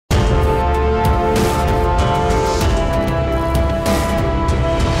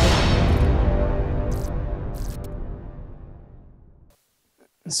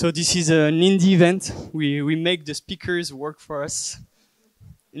So this is an indie event. We make the speakers work for us,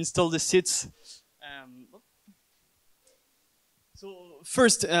 install the seats. So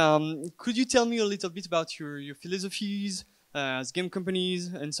first, could you tell me a little bit about your philosophies as game companies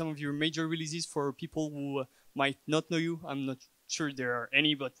and some of your major releases for people who might not know you? I'm not sure there are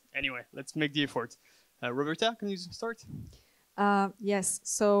any, but anyway, let's make the effort. Roberta, can you start? Yes,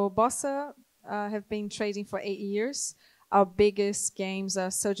 so Bossa have been trading for 8 years. Our biggest games are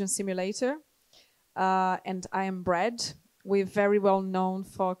Surgeon Simulator and I Am Bread. We're very well known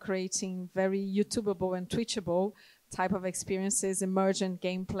for creating very YouTubeable and Twitchable type of experiences, emergent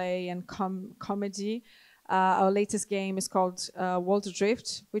gameplay and comedy. Our latest game is called World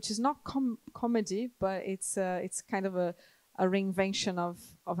Adrift, which is not comedy, but it's kind of a reinvention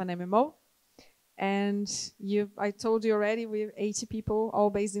of an MMO. And I told you already, we're 80 people, all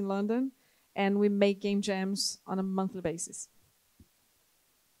based in London, and we make game jams on a monthly basis.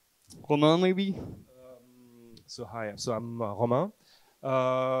 Romain, maybe? Hi, I'm Romain.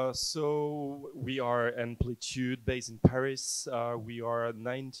 So we are Amplitude based in Paris. We are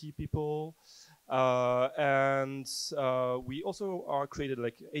 90 people. And we also are created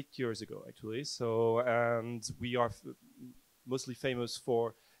like 8 years ago, actually. So, and we are mostly famous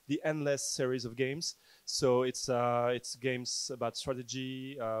for the Endless series of games. So it's games about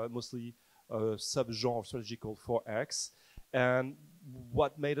strategy, mostly a sub-genre of strategy called 4X. And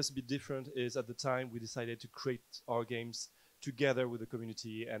what made us a bit different is at the time we decided to create our games together with the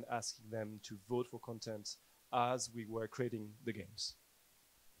community and asking them to vote for content as we were creating the games.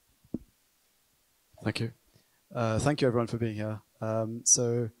 Thank you. Thank you everyone for being here. It's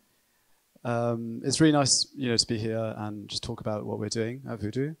really nice, to be here and just talk about what we're doing at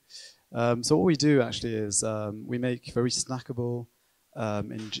Voodoo. So what we do actually is we make very snackable,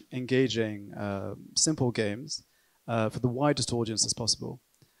 engaging, simple games for the widest audience as possible.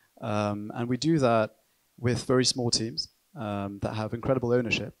 And we do that with very small teams that have incredible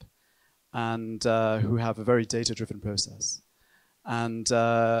ownership and who have a very data-driven process. And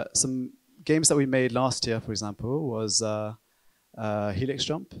some games that we made last year, for example, was Helix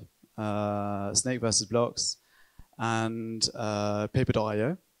Jump, Snake vs. Blocks, and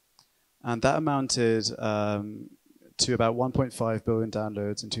Paper.io. And that amounted to about 1.5 billion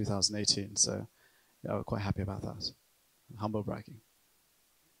downloads in 2018. So yeah, we're quite happy about that. Humble bragging.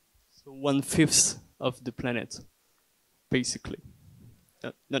 So 1/5 of the planet, basically.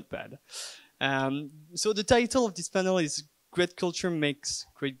 Not bad. So the title of this panel is Great Culture Makes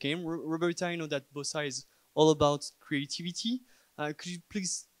Great Game. Roberta, I know that Bossa is all about creativity. Could you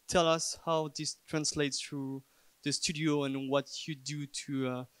please tell us how this translates through the studio and what you do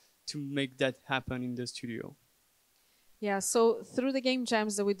to make that happen in the studio? Yeah, so through the game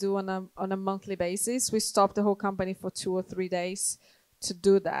jams that we do on a monthly basis, we stop the whole company for 2 or 3 days to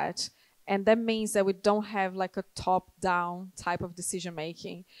do that. And that means that we don't have like a top-down type of decision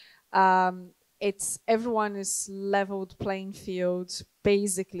making. Everyone is leveled playing field,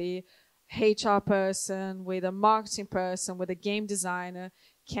 basically. HR person with a marketing person with a game designer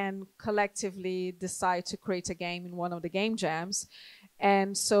can collectively decide to create a game in one of the game jams.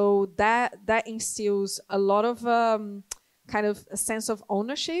 And so that instills a lot of kind of a sense of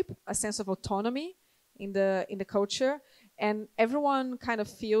ownership, a sense of autonomy in the culture. And everyone kind of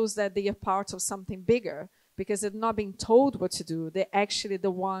feels that they are part of something bigger because they're not being told what to do. They're actually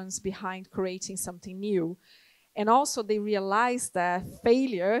the ones behind creating something new. And also they realize that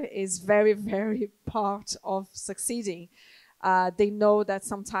failure is very, very part of succeeding. They know that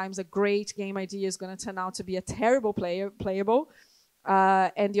sometimes a great game idea is going to turn out to be a terrible playable,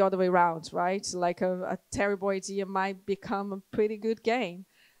 and the other way around, right? Like a terrible idea might become a pretty good game.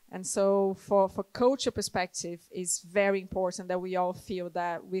 And so for culture perspective, it's very important that we all feel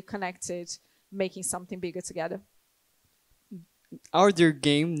that we're connected, making something bigger together. Are there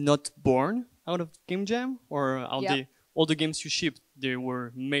games not born out of Game Jam? Or are all the games you shipped, they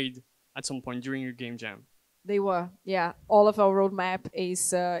were made at some point during your Game Jam? They were, yeah. All of our roadmap is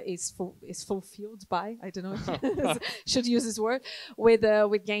fulfilled by, I don't know if should use this word, with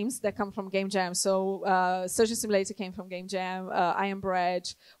games that come from Game Jam. So Surgeon Simulator came from Game Jam, I Am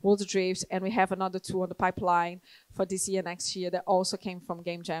Bread, World Adrift, and we have another 2 on the pipeline for this year, next year, that also came from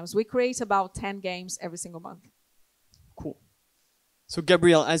Game Jams. We create about 10 games every single month. Cool. So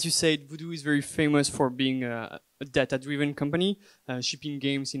Gabriel, as you said, Voodoo is very famous for being a data-driven company, shipping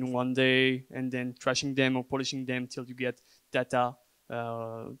games in one day and then trashing them or polishing them till you get data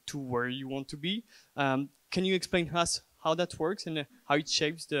to where you want to be. Can you explain to us how that works and how it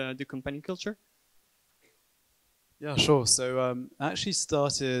shapes the company culture? Yeah, sure. So I actually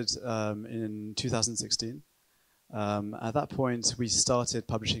started in 2016. At that point, we started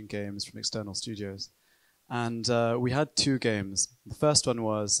publishing games from external studios. And we had 2 games. The first one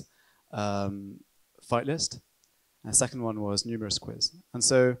was Fight List, and the second one was Numerous Quiz. And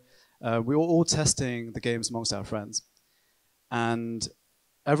so we were all testing the games amongst our friends. And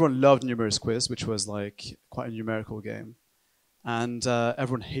everyone loved Numerous Quiz, which was like quite a numerical game. And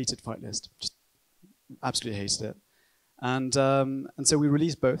everyone hated Fight List, just absolutely hated it. And so we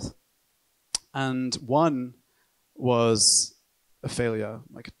released both. And one was a failure,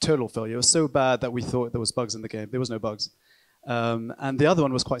 like a total failure. It was so bad that we thought there was bugs in the game. There was no bugs. And the other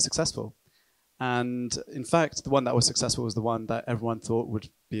one was quite successful. And in fact, the one that was successful was the one that everyone thought would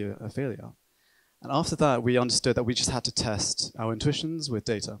be a failure. And after that, we understood that we just had to test our intuitions with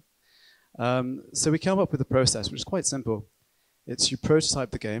data. So we came up with a process which is quite simple. It's you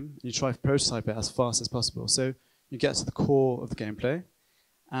prototype the game, and you try to prototype it as fast as possible. So you get to the core of the gameplay,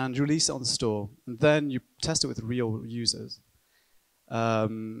 and you release it on the store. And then you test it with real users.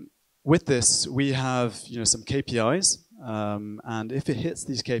 With this, we have some KPIs, and if it hits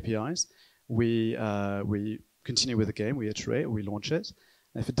these KPIs, we continue with the game, we iterate, we launch it.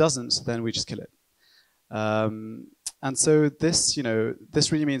 And if it doesn't, then we just kill it. And so this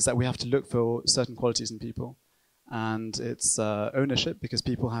really means that we have to look for certain qualities in people, and it's ownership, because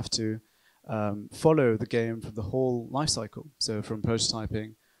people have to follow the game from the whole life cycle, so from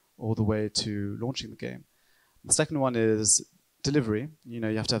prototyping all the way to launching the game. The second one is delivery. You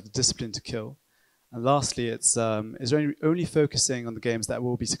have to have the discipline to kill. And lastly, it's only focusing on the games that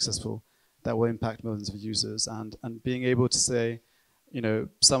will be successful, that will impact millions of users, and being able to say,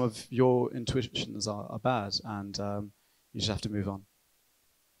 some of your intuitions are bad, and you just have to move on.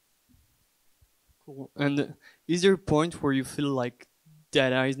 Cool. And is there a point where you feel like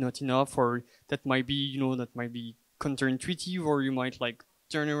data is not enough, or that might be, counterintuitive, or you might like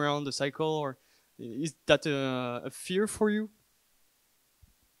turn around the cycle, or is that a fear for you?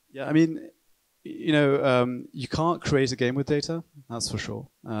 Yeah, I mean, you can't create a game with data, that's for sure.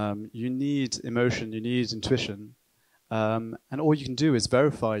 You need emotion, you need intuition, and all you can do is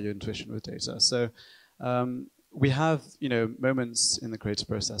verify your intuition with data. So we have, moments in the creative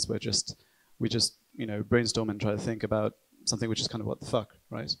process where we just brainstorm and try to think about something which is kind of what the fuck,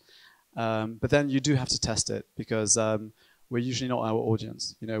 right? But then you do have to test it, because we're usually not our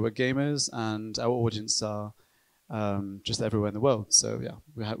audience. We're gamers, and our audience are just everywhere in the world. So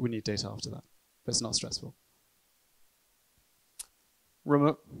yeah, we need data after that, but it's not stressful.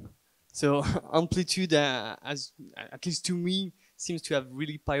 Romain, so Amplitude, as at least to me, seems to have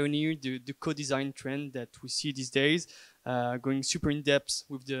really pioneered the co-design trend that we see these days, going super in depth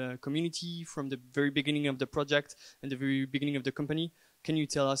with the community from the very beginning of the project and the very beginning of the company. Can you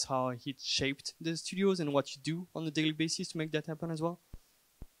tell us how it shaped the studios and what you do on a daily basis to make that happen as well?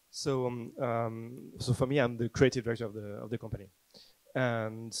 So for me, I'm the creative director of the company,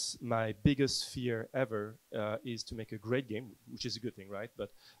 and my biggest fear ever is to make a great game, which is a good thing, right?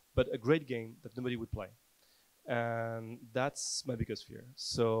 But a great game that nobody would play, and that's my biggest fear.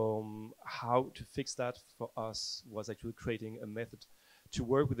 So how to fix that for us was actually creating a method to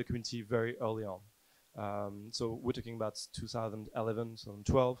work with the community very early on. So we're talking about 2011,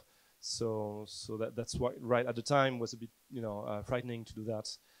 2012. So that's why right at the time was a bit frightening to do that.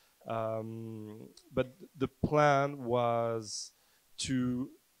 But the plan was to,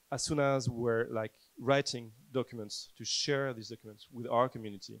 as soon as we're like writing documents, to share these documents with our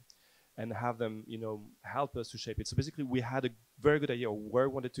community and have them help us to shape it. So basically we had a very good idea of where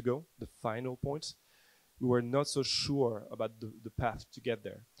we wanted to go, the final point. We were not so sure about the path to get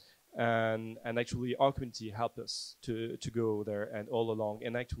there. And actually our community helped us to go there and all along.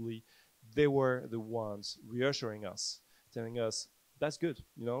 And actually they were the ones reassuring us, telling us, that's good,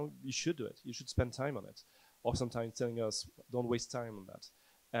 you should do it. You should spend time on it. Or sometimes telling us, don't waste time on that.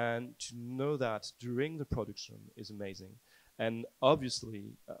 And to know that during the production is amazing. And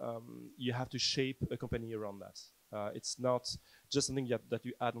obviously, you have to shape a company around that. It's not just something that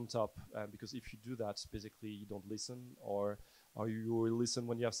you add on top, because if you do that, basically you don't listen, or you will listen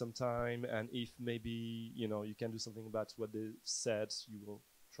when you have some time, and if maybe you can do something about what they said, you will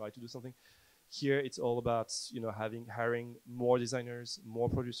try to do something. Here it's all about hiring more designers, more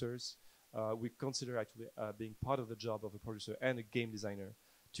producers. We consider actually being part of the job of a producer and a game designer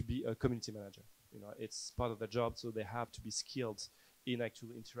to be a community manager. It's part of their job, so they have to be skilled in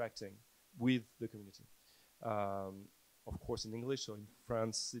actually interacting with the community. Of course in English, so in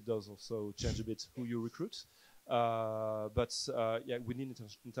France it does also change a bit who you recruit. But yeah, we need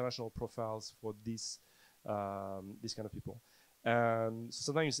international profiles for these kind of people. And so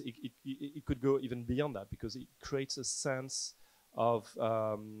sometimes it could go even beyond that, because it creates a sense of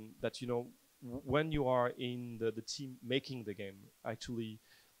that when you are in the team making the game, actually,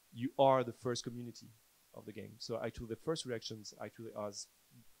 you are the first community of the game. So actually, the first reactions actually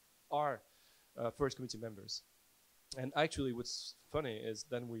are first community members. And actually, what's funny is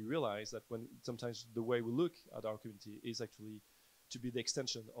then we realize that when sometimes the way we look at our community is actually to be the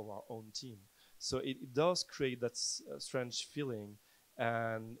extension of our own team. So it does create that strange feeling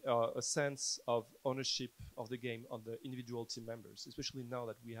and a sense of ownership of the game on the individual team members, especially now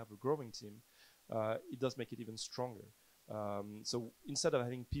that we have a growing team. It does make it even stronger. So instead of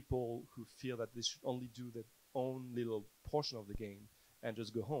having people who feel that they should only do their own little portion of the game and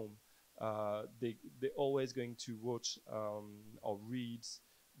just go home, they're always going to watch or read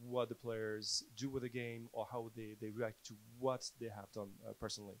what the players do with the game or how they react to what they have done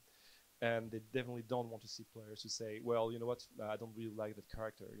personally. And they definitely don't want to see players who say, well, you know what, I don't really like that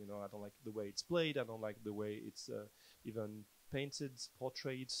character. You know, I don't like the way it's played. I don't like the way it's even painted,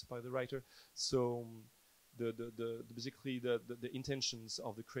 portrayed by the writer. So basically the intentions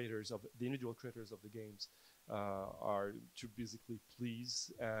of the creators, of the individual creators of the games, are to basically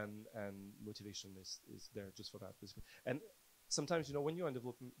please, and motivation is there just for that, basically. And sometimes, you know, when you're in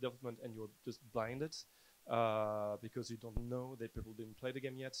development and you're just blinded, because you don't know that people didn't play the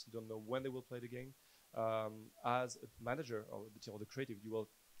game yet, you don't know when they will play the game. As a manager or the team or the creative, you will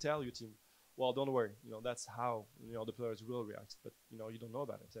tell your team, well, don't worry, you know, that's how, you know, the players will react, but you know, you don't know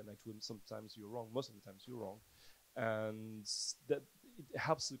about it, and actually sometimes you're wrong, most of the times you're wrong, and that it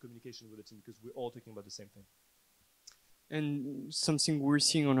helps the communication with the team because we're all talking about the same thing. And something we're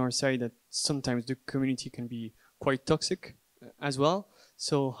seeing on our side that sometimes the community can be quite toxic as well.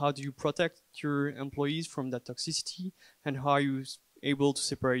 So how do you protect your employees from that toxicity, and how are you able to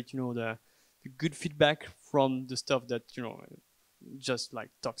separate, you know, the good feedback from the stuff that, you know, just like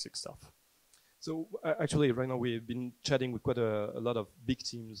toxic stuff? So actually, right now we've been chatting with quite a lot of big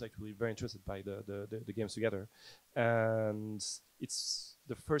teams, actually very interested by the games together, and it's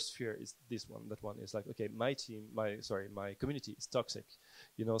the first fear is this one. That one is like, okay, my community is toxic,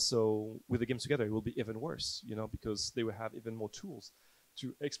 you know. So with the games together, it will be even worse, you know, because they will have even more tools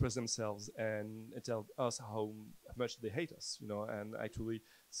to express themselves and tell us how much they hate us, you know. And actually,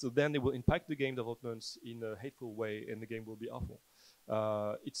 so then they will impact the game development in a hateful way, and the game will be awful.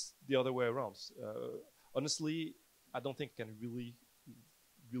 It's the other way around. Honestly, I don't think I can really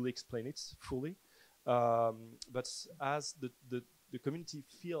explain it fully. But as the community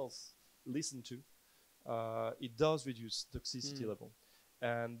feels listened to, it does reduce toxicity level.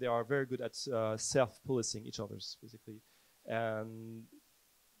 And they are very good at self-policing each other's, basically. And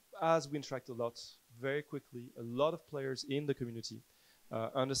as we interact a lot, very quickly, a lot of players in the community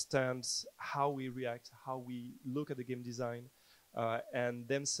understand how we react, how we look at the game design, and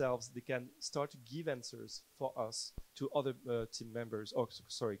themselves, they can start to give answers for us to other team members, or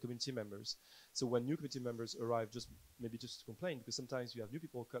sorry, community members. So when new community members arrive, maybe just to complain, because sometimes you have new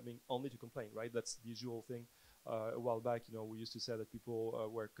people coming only to complain, right? That's the usual thing. A while back, you know, we used to say that people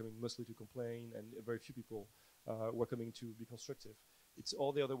were coming mostly to complain, and very few people were coming to be constructive. It's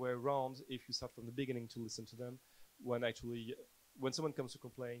all the other way around. If you start from the beginning to listen to them, when someone comes to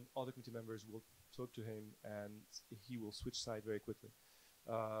complain, other community members will talk to him, and he will switch side very quickly.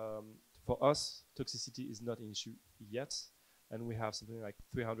 For us, toxicity is not an issue yet, and we have something like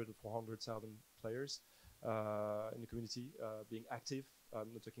 300 to 400,000 players in the community being active.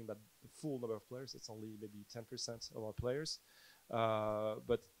 I'm not talking about the full number of players. It's only maybe 10% of our players,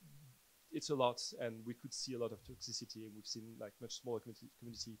 but it's a lot, and we could see a lot of toxicity, and we've seen like much smaller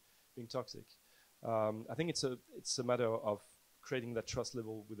community being toxic. I think it's a matter of creating that trust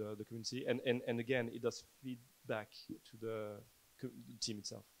level with the community, and again, it does feed back to the team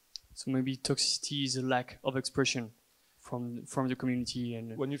itself. So maybe toxicity is a lack of expression from the community,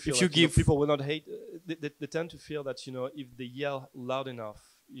 and when you feel if like, you give people will not hate, they tend to feel that, you know, if they yell loud enough,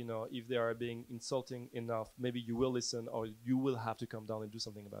 you know, if they are being insulting enough, maybe you will listen, or you will have to come down and do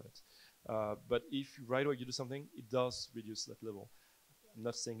something about it. But if right away you do something, it does reduce that level. I'm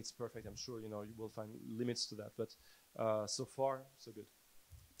not saying it's perfect. I'm sure, you know, you will find limits to that, but so far, so good.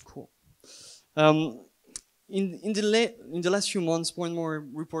 Cool. In the last few months, more and more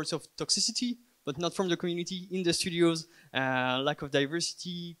reports of toxicity, but not from the community, in the studios, lack of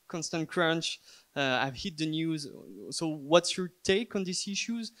diversity, constant crunch, have hit the news. So what's your take on these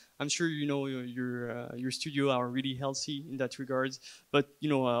issues? I'm sure, you know, your studio are really healthy in that regard, but, you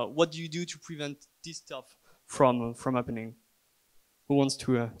know, what do you do to prevent this stuff from happening? Who wants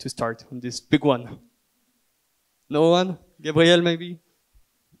to start on this big one? No one? Gabriel, maybe?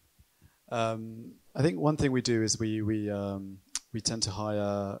 I think one thing we do is we tend to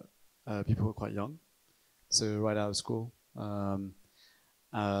hire people who are quite young, so right out of school,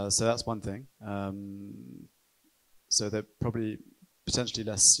 So that's one thing. So they're probably potentially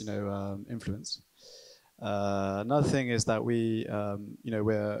less, influenced. Another thing is that we're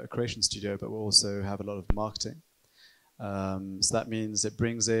a creation studio, but we also have a lot of marketing. So that means it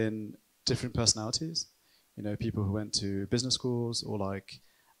brings in different personalities, people who went to business schools or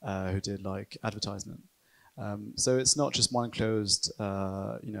who did advertisement. So it's not just one closed,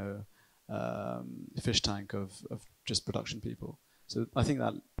 fish tank of just production people. So I think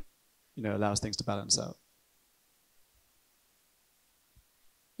that, allows things to balance out.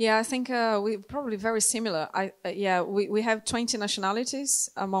 Yeah, I think we're probably very similar. We have 20 nationalities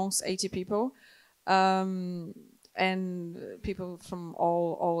amongst 80 people, and people from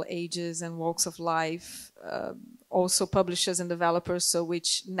all ages and walks of life. Also publishers and developers, so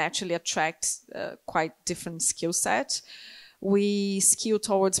which naturally attracts quite different skill set. We skew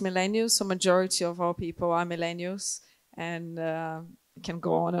towards millennials, so majority of our people are millennials, and can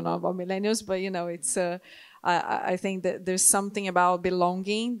go on and on about millennials, but it's. I think that there's something about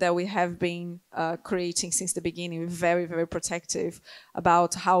belonging that we have been creating since the beginning. We're very, very protective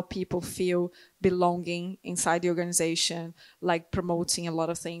about how people feel belonging inside the organization, like promoting a lot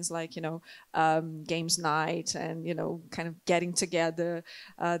of things like, games night and, kind of getting together.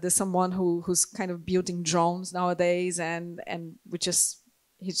 There's someone who's kind of building drones nowadays and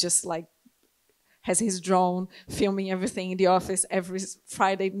he's just like, has his drone filming everything in the office every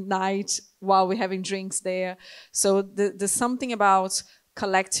Friday night while we're having drinks there. So there's something about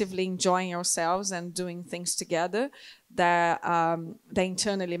collectively enjoying ourselves and doing things together that they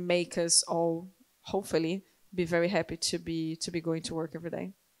internally make us all, hopefully, be very happy to be going to work every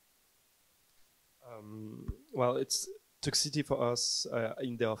day. Well, toxicity for us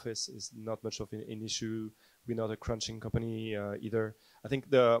in the office is not much of an issue. We're not a crunching company either. I think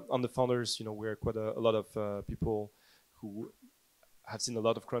on the founders, we're quite a lot of people who have seen a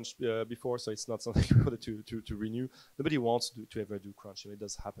lot of crunch before, so it's not something we wanted to renew. Nobody wants to ever do crunch. It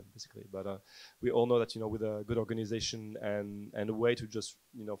does happen basically, but we all know that with a good organization and a way to just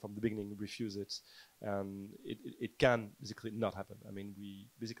from the beginning refuse it, it can basically not happen. I mean, we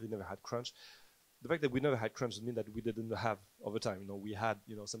basically never had crunch. The fact that we never had crunch doesn't mean that we didn't have overtime. We had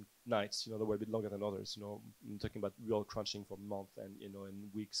some nights that were a bit longer than others. I'm talking about real crunching for months and in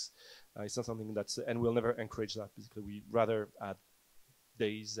weeks. It's not something and we'll never encourage that. Basically, we rather add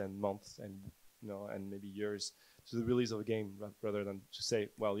days and months and and maybe years to the release of a game rather than to say,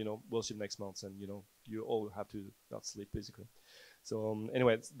 well, we'll ship next month and you all have to not sleep basically. So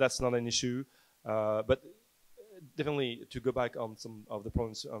anyway, that's not an issue, but. Definitely, to go back on some of the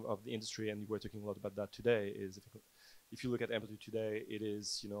problems of the industry, and we were talking a lot about that today, is if you look at Amplitude today, it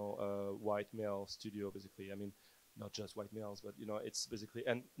is a white male studio basically. I mean, not just white males, but it's basically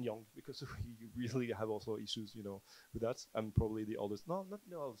and young, because we really have also issues with that. I'm probably the oldest. No, not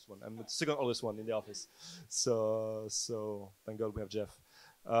the oldest one. I'm the second oldest one in the office. So thank God we have Jeff.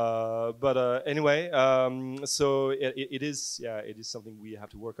 But anyway, so it is something we have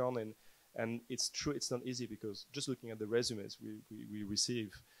to work on. And it's true, it's not easy, because just looking at the resumes we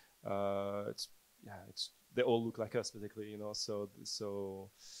receive, they all look like us basically, So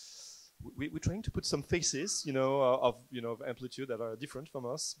we're trying to put some faces, of Amplitude that are different from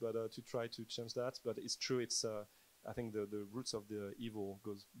us, but to try to change that. But it's true, it's I think the roots of the evil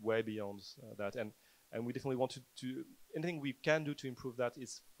goes way beyond that, and we definitely want to anything we can do to improve that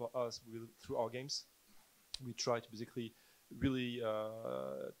is for us through our games. We try to basically really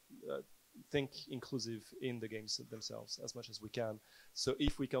think inclusive in the games themselves as much as we can. So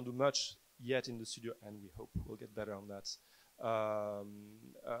if we can do much yet in the studio, and we hope we'll get better on that,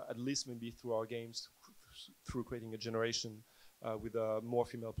 at least maybe through our games, through creating a generation with more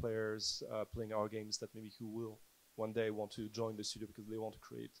female players playing our games, that maybe who will one day want to join the studio because they want to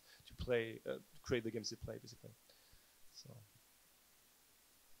create the games they play basically. So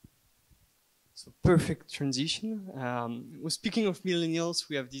perfect transition. Well, speaking of millennials,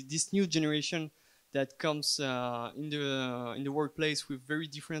 we have this new generation that comes in the workplace with very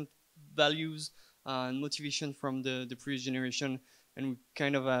different values and motivation from the previous generation, and we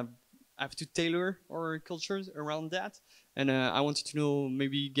kind of have to tailor our cultures around that. And I wanted to know,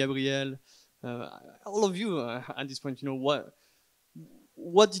 maybe Gabriel, all of you at this point,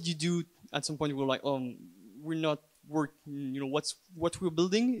 what did you do at some point? You were like, we're not work, what we're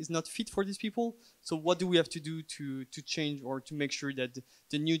building is not fit for these people. So what do we have to do to change, or to make sure that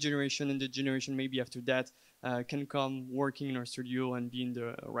the new generation and the generation maybe after that can come working in our studio and be in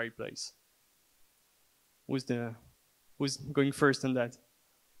the right place? Who's going first on that?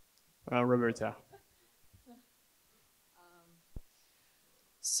 Roberta.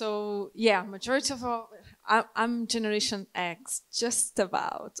 So yeah, majority of I'm Generation X, just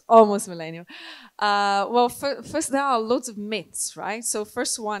about, almost millennial. Well, first, there are loads of myths, right? So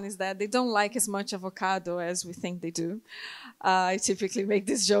first one is that they don't like as much avocado as we think they do. I typically make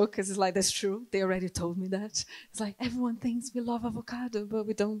this joke because it's like, that's true. They already told me that. It's like, everyone thinks we love avocado, but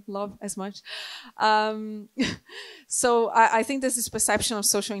we don't love as much. So I think there's this perception of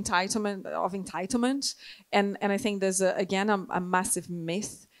social entitlement. And I think there's, again, a massive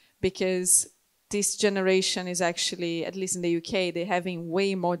myth, because this generation is actually, at least in the UK, they're having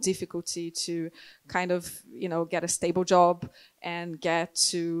way more difficulty to kind of, get a stable job and get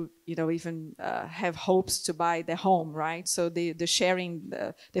to, even have hopes to buy their home, right? So the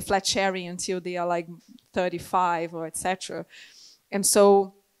flat sharing until they are like 35 or etc. And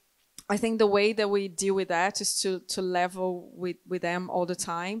so I think the way that we deal with that is to level with them all the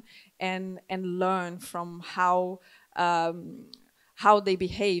time and learn from how they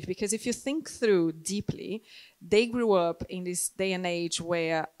behave. Because if you think through deeply, they grew up in this day and age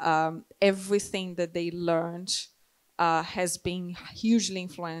where everything that they learned has been hugely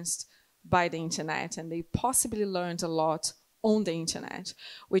influenced by the internet, and they possibly learned a lot on the internet,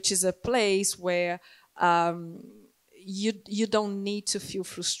 which is a place where you don't need to feel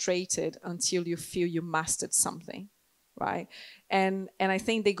frustrated until you feel you mastered something, right? And I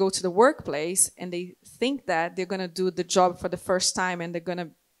think they go to the workplace and they think that they're going to do the job for the first time and they're going to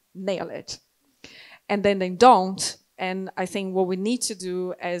nail it. And then they don't. And I think what we need to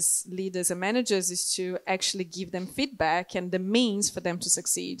do as leaders and managers is to actually give them feedback and the means for them to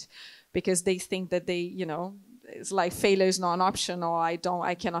succeed, because they think that it's like failure is not an option, or I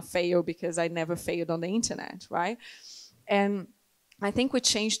cannot fail because I never failed on the internet, right? And I think we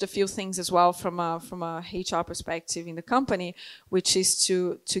changed a few things as well from a HR perspective in the company, which is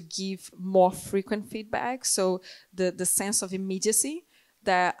to give more frequent feedback. So the sense of immediacy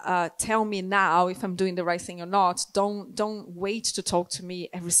that tell me now if I'm doing the right thing or not. Don't wait to talk to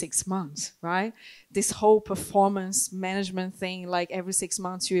me every 6 months, right? This whole performance management thing, like every 6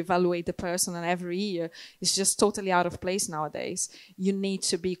 months you evaluate the person and every year, is just totally out of place nowadays. You need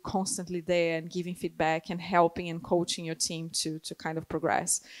to be constantly there and giving feedback and helping and coaching your team to kind of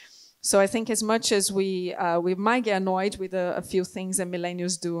progress. So I think as much as we might get annoyed with a few things that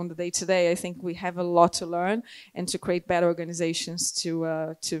millennials do on the day-to-day, I think we have a lot to learn and to create better organizations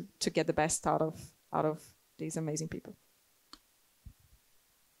to get the best out of these amazing people.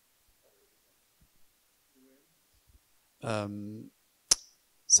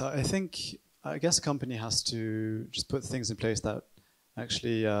 So I guess a company has to just put things in place that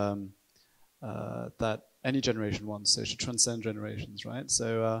actually that any generation wants. So it should transcend generations, right?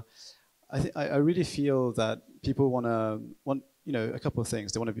 So I really feel that people want a couple of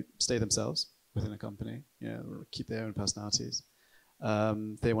things. They want to stay themselves within a company, keep their own personalities.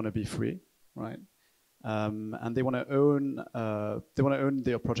 They want to be free, right? And they want to own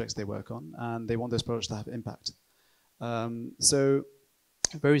the projects they work on, and they want those projects to have impact. So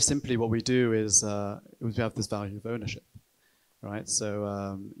very simply, what we do is we have this value of ownership, right?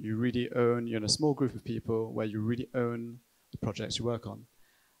 So you really own, you're in a small group of people where you really own the projects you work on.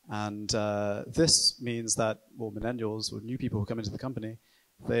 And this means that, well, millennials or new people who come into the company,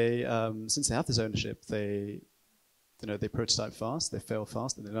 they, since they have this ownership, they prototype fast, they fail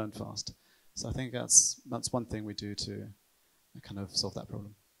fast, and they learn fast. So I think that's one thing we do to kind of solve that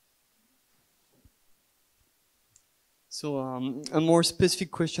problem. So a more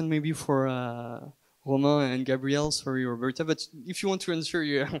specific question maybe for Romain and Gabriel, sorry, Roberta, but if you want to answer,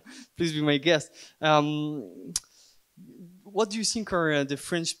 please be my guest. What do you think are the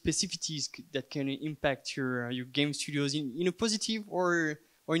French specificities that can impact your game studios in a positive or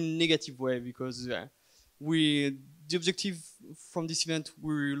in a negative way? Because the objective from this event,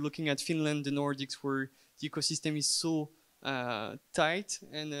 we're looking at Finland, the Nordics, where the ecosystem is so tight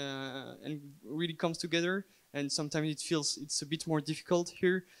and really comes together. And sometimes it feels it's a bit more difficult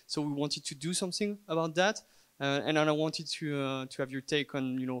here. So we wanted to do something about that. And I wanted to have your take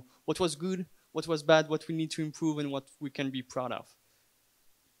on, what was good, what was bad, what we need to improve, and what we can be proud of.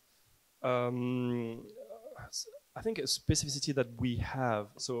 I think a specificity that we have.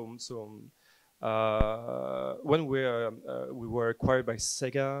 When we were acquired by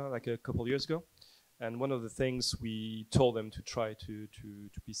Sega like a couple of years ago, and one of the things we told them to try to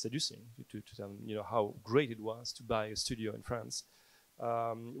be seducing, to tell them how great it was to buy a studio in France.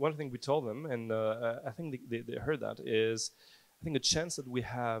 One thing we told them, and I think they heard that, is I think the chance that we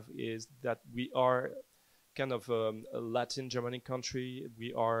have is that we are kind of a Latin Germanic country.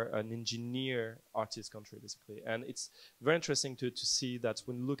 We are an engineer artist country, basically. And it's very interesting to see that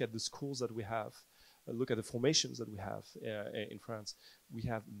when you look at the schools that we have, look at the formations that we have in France, we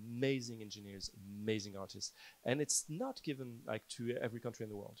have amazing engineers, amazing artists, and it's not given like to every country in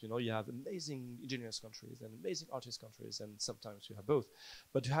the world. You know, you have amazing engineers countries and amazing artist countries, and sometimes you have both.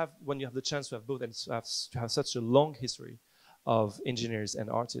 But when you have the chance to have both and to have such a long history of engineers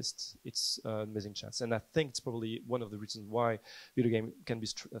and artists, it's an amazing chance. And I think it's probably one of the reasons why video game can be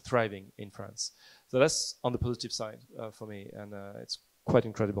thriving in France. So that's on the positive side for me, and it's quite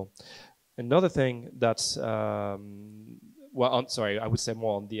incredible. Another thing that, sorry, I would say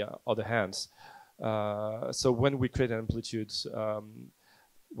more on the other hand. So when we created Amplitude,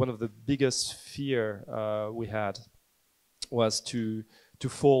 one of the biggest fear we had was to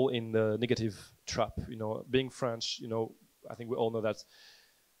fall in the negative trap. You know, being French, you know, I think we all know that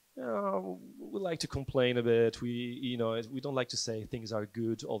we like to complain a bit. We don't like to say things are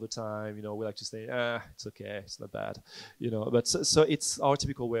good all the time. You know, we like to say, it's okay, it's not bad. You know, but so it's our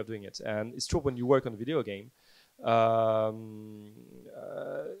typical way of doing it. And it's true when you work on a video game,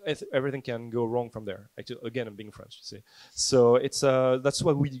 everything can go wrong from there. Actually, again, I'm being French, you see. So it's that's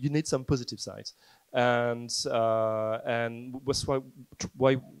why you need some positive sides, and that's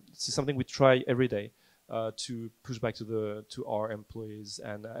why it's something we try every day. To push back to our employees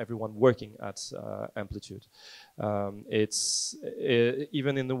and everyone working at Amplitude. It's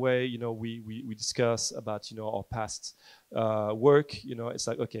even in the way, you know, we discuss about, you know, our past work. You know, it's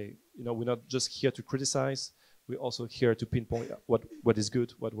like, okay, you know, we're not just here to criticize. We're also here to pinpoint what is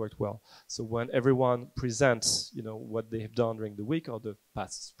good, what worked well. So when everyone presents, you know, what they have done during the week or the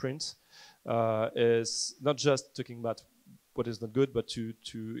past sprint, is not just talking about what is not good, but to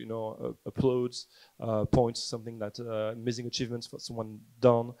you know, applaud, point something that amazing achievements for someone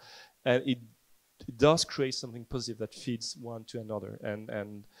done, and it does create something positive that feeds one to another,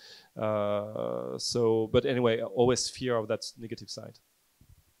 and so. But anyway, always fear of that negative side.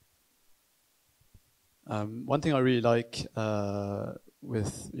 One thing I really like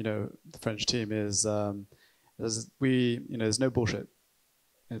with, you know, the French team is there's no bullshit.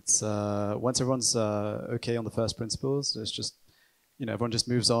 It's once everyone's okay on the first principles, it's just, you know, everyone just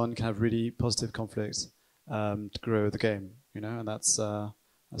moves on, can have really positive conflicts to grow the game, you know, and that's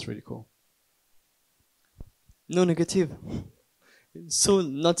really cool. No negative. So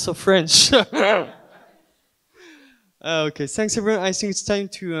not so French. Okay, thanks everyone. I think it's time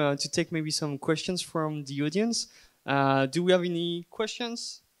to take maybe some questions from the audience. Do we have any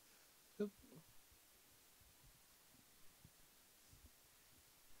questions?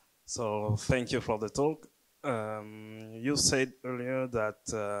 So thank you for the talk. You said earlier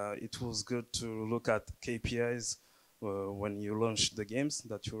that it was good to look at KPIs when you launched the games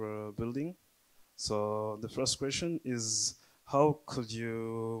that you were building. So the first question is, how could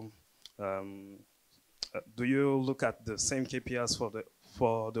you do you look at the same KPIs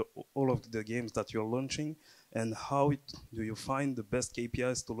for all of the games that you're launching, and how do you find the best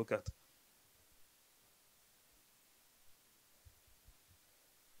KPIs to look at?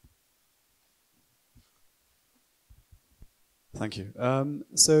 Thank you.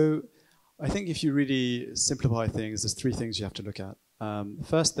 So I think if you really simplify things, there's three things you have to look at. The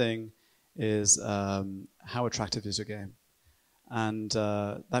first thing is how attractive is your game? And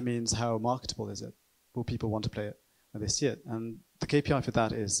that means how marketable is it? Will people want to play it when they see it? And the KPI for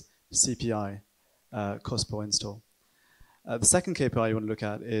that is CPI, cost per install. The second KPI you want to look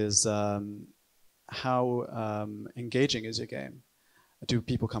at is how engaging is your game? Do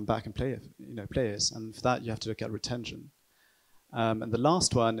people come back and play it? You know, play it? And for that, you have to look at retention. And the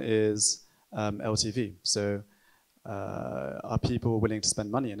last one is LTV. So are people willing to spend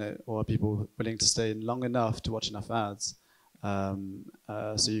money in it, or are people willing to stay in long enough to watch enough ads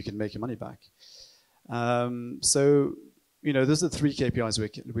so you can make your money back? So, you know, those are the three KPIs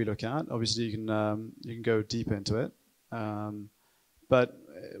we look at. Obviously, you can go deeper into it, but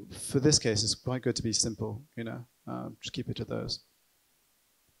for this case, it's quite good to be simple. You know, just keep it to those.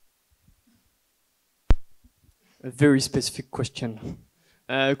 A very specific question.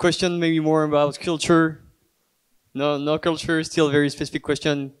 Question maybe more about culture. No culture, still very specific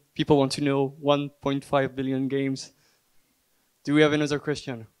question. People want to know 1.5 billion games. Do we have another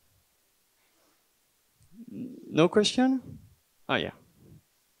question? No question? Oh, yeah.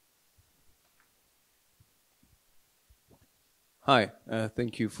 Hi,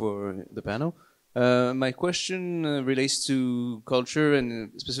 thank you for the panel. My question relates to culture,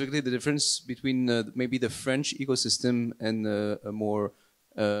 and specifically the difference between maybe the French ecosystem and a more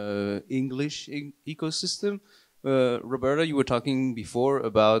English ecosystem. Roberta, you were talking before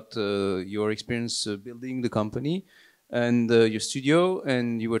about your experience building the company and your studio,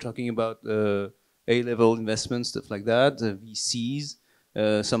 and you were talking about A-level investments, stuff like that, VCs,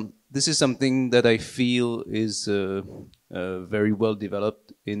 some this is something that I feel is very well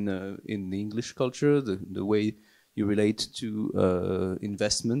developed in the English culture, the way you relate to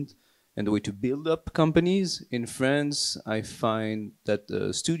investment and the way to build up companies. In France, I find that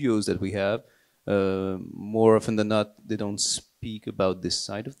the studios that we have, more often than not, they don't speak about this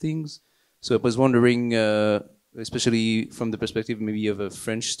side of things. So I was wondering, especially from the perspective maybe of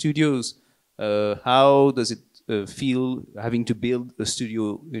French studios, how does it feel having to build a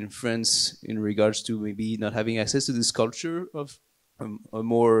studio in France in regards to maybe not having access to this culture of a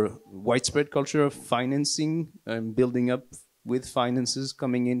more widespread culture of financing and building up with finances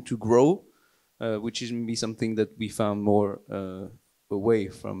coming in to grow, which is maybe something that we found more away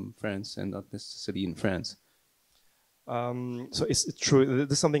from France and not necessarily in France. So it's true.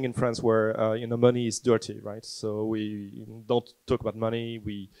 There's something in France where money is dirty, right? So we don't talk about money.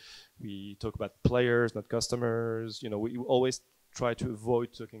 We talk about players, not customers. We always try to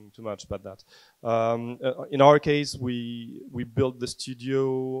avoid talking too much about that. In our case, we built the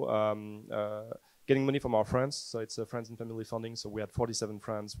studio getting money from our friends. So it's a friends and family funding. So we had 47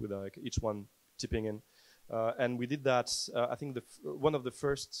 friends with each one tipping in. And we did that, I think one of the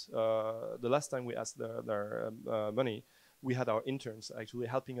first, the last time we asked their money, we had our interns actually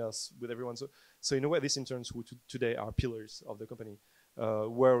helping us with everyone. So in a way, these interns who today are pillars of the company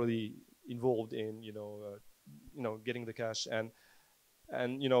were really involved in, getting the cash. And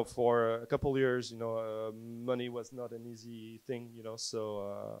for a couple of years, money was not an easy thing,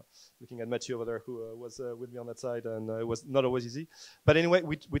 so looking at Mathieu over there, who was with me on that side, and it was not always easy. But anyway,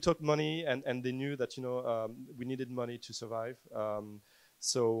 we took money, and they knew that, we needed money to survive.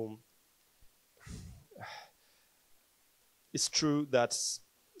 So it's true that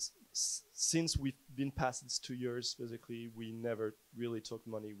since we've been past these 2 years, basically, we never really took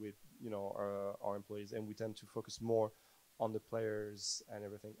money with, our employees, and we tend to focus more on the players and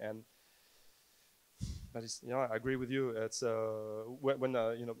everything. But it's, I agree with you. It's so we're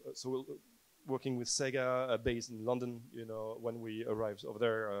working with Sega based in London. When we arrived over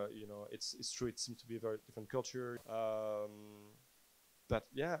there, it's true. It seems to be a very different culture. But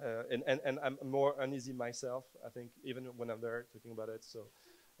yeah, and I'm more uneasy myself, I think, even when I'm there talking about it. So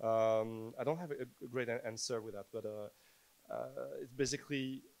I don't have a great answer with that, but it's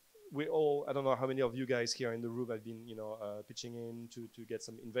basically. I don't know how many of you guys here in the room have been, pitching in to get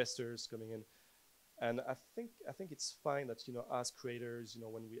some investors coming in. And I think it's fine that, as creators,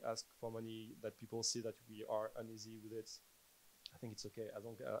 when we ask for money, that people see that we are uneasy with it. I think it's okay,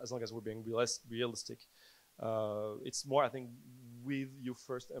 as long as we're being realistic. It's more, I think, with your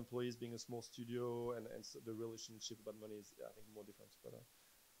first employees being a small studio and so the relationship about money is, I think, more different. But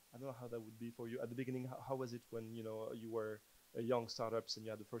I don't know how that would be for you. At the beginning, how was it when, you were a young startups and you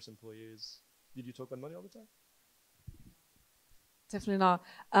had the first employees? Did you talk about money all the time? Definitely not.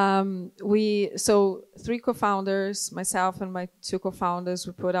 So 3 co-founders, myself and my 2 co-founders,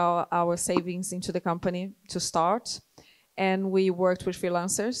 we put our savings into the company to start, and we worked with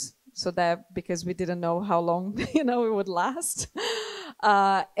freelancers. So that because we didn't know how long it would last.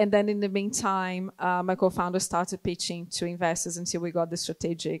 And then in the meantime, my co-founder started pitching to investors until we got the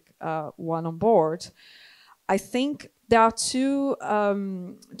strategic one on board. I think there are two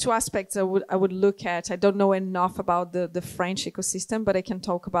aspects I would look at. I don't know enough about the French ecosystem, but I can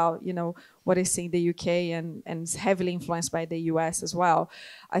talk about what I see in the UK and is heavily influenced by the US as well.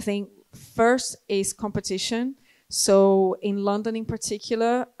 I think first is competition. So in London in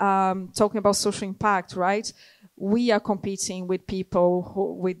particular, talking about social impact, right? We are competing with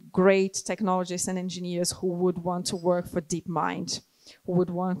people with great technologists and engineers who would want to work for DeepMind, who would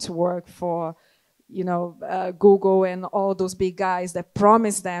want to work for Google and all those big guys that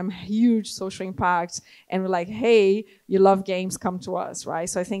promise them huge social impact, and we're like, hey, you love games, come to us, right?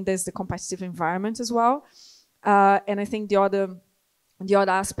 So I think there's the competitive environment as well. And I think the other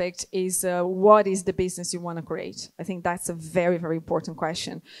aspect is what is the business you want to create? I think that's a very, very important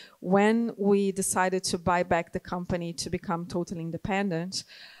question. When we decided to buy back the company to become totally independent,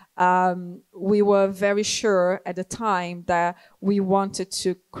 we were very sure at the time that we wanted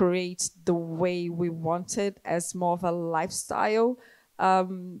to create the way we wanted as more of a lifestyle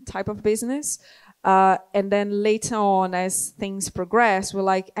type of business. And then later on, as things progress, we're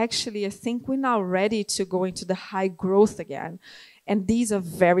like, actually, I think we're now ready to go into the high growth again. And these are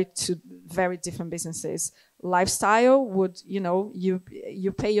two very different businesses. Lifestyle would,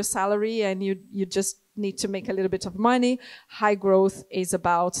 you pay your salary and you just need to make a little bit of money. High growth is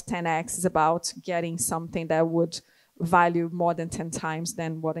about 10x, is about getting something that would value more than 10 times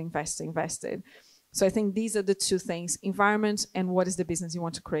than what investor invested. So I think these are the 2 things, environment and what is the business you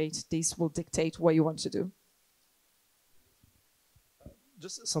want to create. These will dictate what you want to do.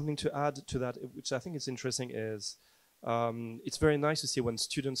 Just something to add to that, which I think is interesting, is it's very nice to see when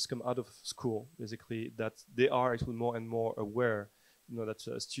students come out of school, basically, that they are actually more and more aware, that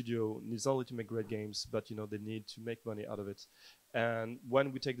a studio needs not only to make great games, but they need to make money out of it. And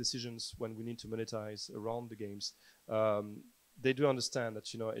when we take decisions, when we need to monetize around the games, they do understand that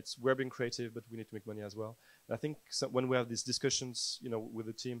we're being creative, but we need to make money as well. And I think when we have these discussions, with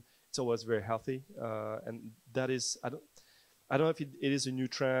the team, it's always very healthy, and that is I don't know if it is a new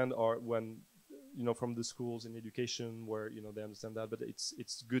trend or when from the schools in education where they understand that, but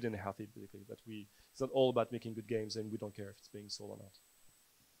it's good and healthy, basically, that it's not all about making good games and we don't care if it's being sold or not.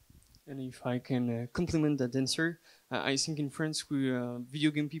 And if I can complement that answer, I think in France,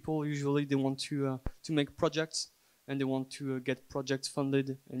 video game people usually they want to make projects and they want to get projects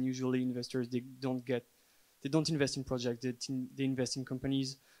funded, and usually investors they don't invest in projects, they invest in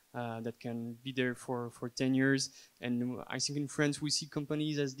companies that can be there for 10 years. And I think in France we see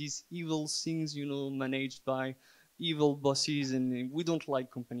companies as these evil things, managed by evil bosses, and we don't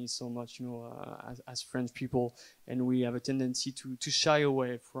like companies so much, as French people, and we have a tendency to shy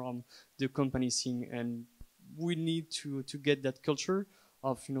away from the company thing, and we need to get that culture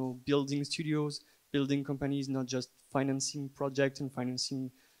of building studios, building companies, not just financing projects and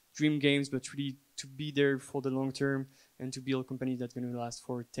financing dream games, but really to be there for the long term and to build companies that are going to last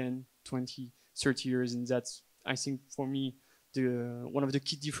for 10, 20, 30 years. And that's, I think, for me, one of the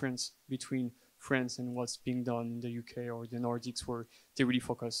key difference between France and what's being done in the UK or the Nordics, where they really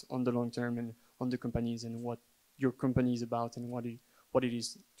focus on the long term and on the companies and what your company is about and what it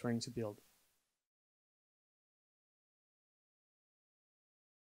is trying to build.